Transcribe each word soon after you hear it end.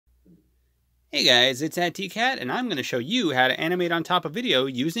Hey guys, it's TCAT, and I'm going to show you how to animate on top of video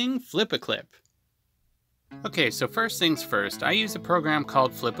using Flipaclip. Okay, so first things first, I use a program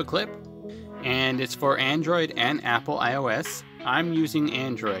called Flipaclip, and it's for Android and Apple iOS. I'm using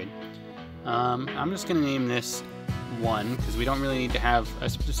Android. I'm just going to name this 1, because we don't really need to have a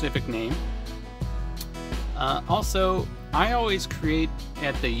specific name. Also, I always create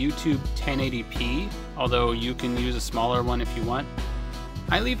at the YouTube 1080p, although you can use a smaller one if you want.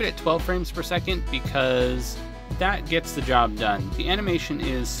 I leave it at 12 frames per second because that gets the job done. The animation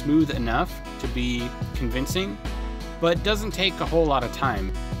is smooth enough to be convincing, but doesn't take a whole lot of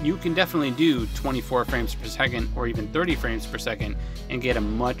time. You can definitely do 24 frames per second or even 30 frames per second and get a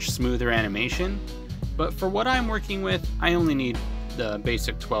much smoother animation. But for what I'm working with, I only need the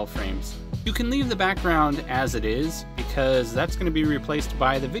basic 12 frames. You can leave the background as it is because that's going to be replaced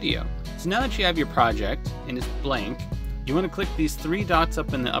by the video. So now that you have your project and it's blank, you want to click these 3 dots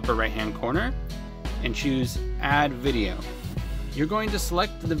up in the upper right hand corner and choose Add Video. You're going to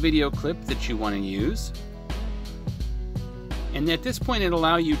select the video clip that you want to use, and at this point it'll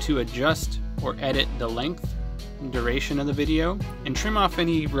allow you to adjust or edit the length and duration of the video and trim off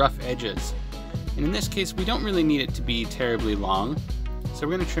any rough edges. And in this case we don't really need it to be terribly long, so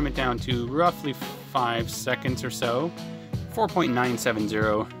we're going to trim it down to roughly 5 seconds or so.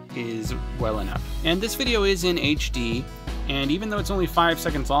 4.970 is well enough. And this video is in HD, and even though it's only 5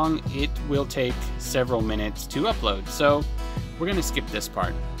 seconds long, it will take several minutes to upload, so we're going to skip this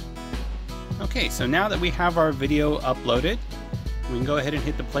part. Okay, so now that we have our video uploaded, we can go ahead and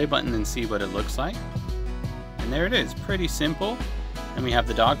hit the play button and see what it looks like. And there it is, pretty simple. And we have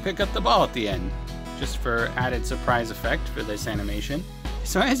the dog pick up the ball at the end, just for added surprise effect for this animation.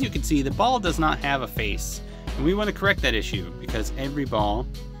 So as you can see, the ball does not have a face. And we want to correct that issue because every ball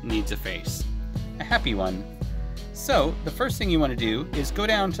needs a face. A happy one. So the first thing you want to do is go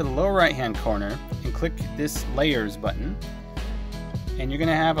down to the lower right hand corner and click this layers button. And you're going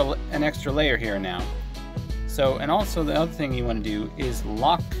to have an extra layer here now. So, and also the other thing you want to do is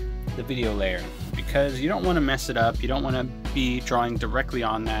lock the video layer because you don't want to mess it up. You don't want to be drawing directly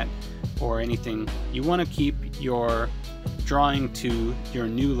on that or anything. You want to keep your drawing to your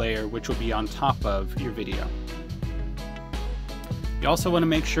new layer, which will be on top of your video. You also want to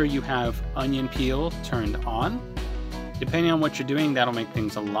make sure you have onion peel turned on. Depending on what you're doing, that'll make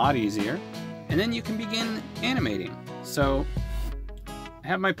things a lot easier. And then you can begin animating. So I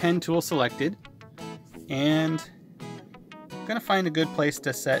have my pen tool selected, and I'm gonna find a good place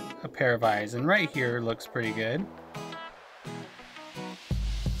to set a pair of eyes, and right here looks pretty good.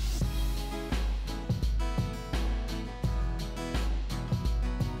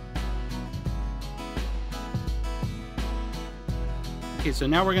 Okay, so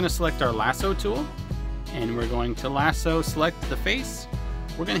now we're going to select our lasso tool, and we're going to lasso select the face.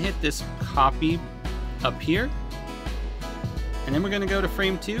 We're going to hit this copy up here, and then we're going to go to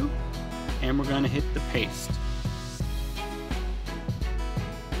frame 2, and we're going to hit the paste.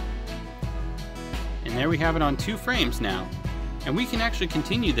 And there we have it on 2 frames now. And we can actually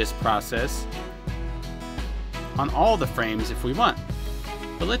continue this process on all the frames if we want.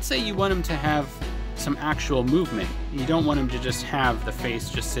 But let's say you want them to have some actual movement. You don't want them to just have the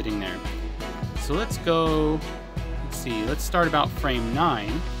face just sitting there. So let's go, let's see, let's start about frame 9,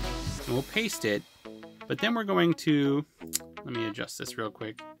 and we'll paste it, but then we're going to, let me adjust this real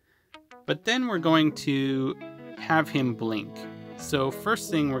quick, but then we're going to have him blink. So first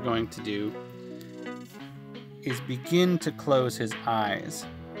thing we're going to do is begin to close his eyes.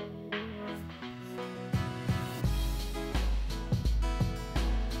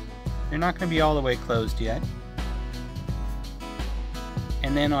 They're not going to be all the way closed yet.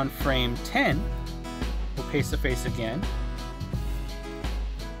 And then on frame 10, we'll paste the face again.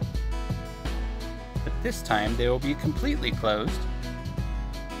 But this time they will be completely closed.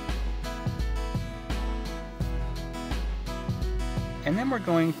 And then we're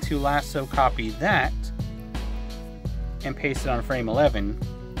going to lasso copy that and paste it on frame 11.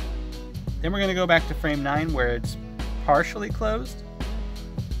 Then we're going to go back to frame 9 where it's partially closed.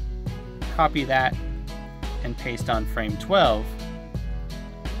 Copy that and paste on frame 12,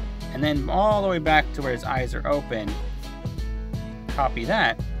 and then all the way back to where his eyes are open, copy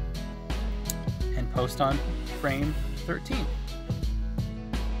that and post on frame 13.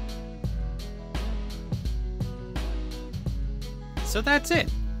 So that's it.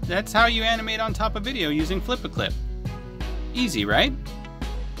 That's how you animate on top of video using Flipaclip. Easy, right?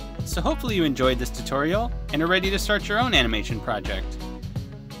 So hopefully you enjoyed this tutorial and are ready to start your own animation project.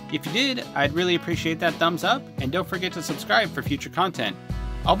 If you did, I'd really appreciate that thumbs up, and don't forget to subscribe for future content.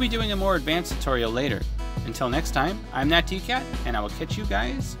 I'll be doing a more advanced tutorial later. Until next time, I'm TCAT, and I will catch you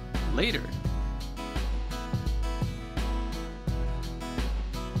guys later.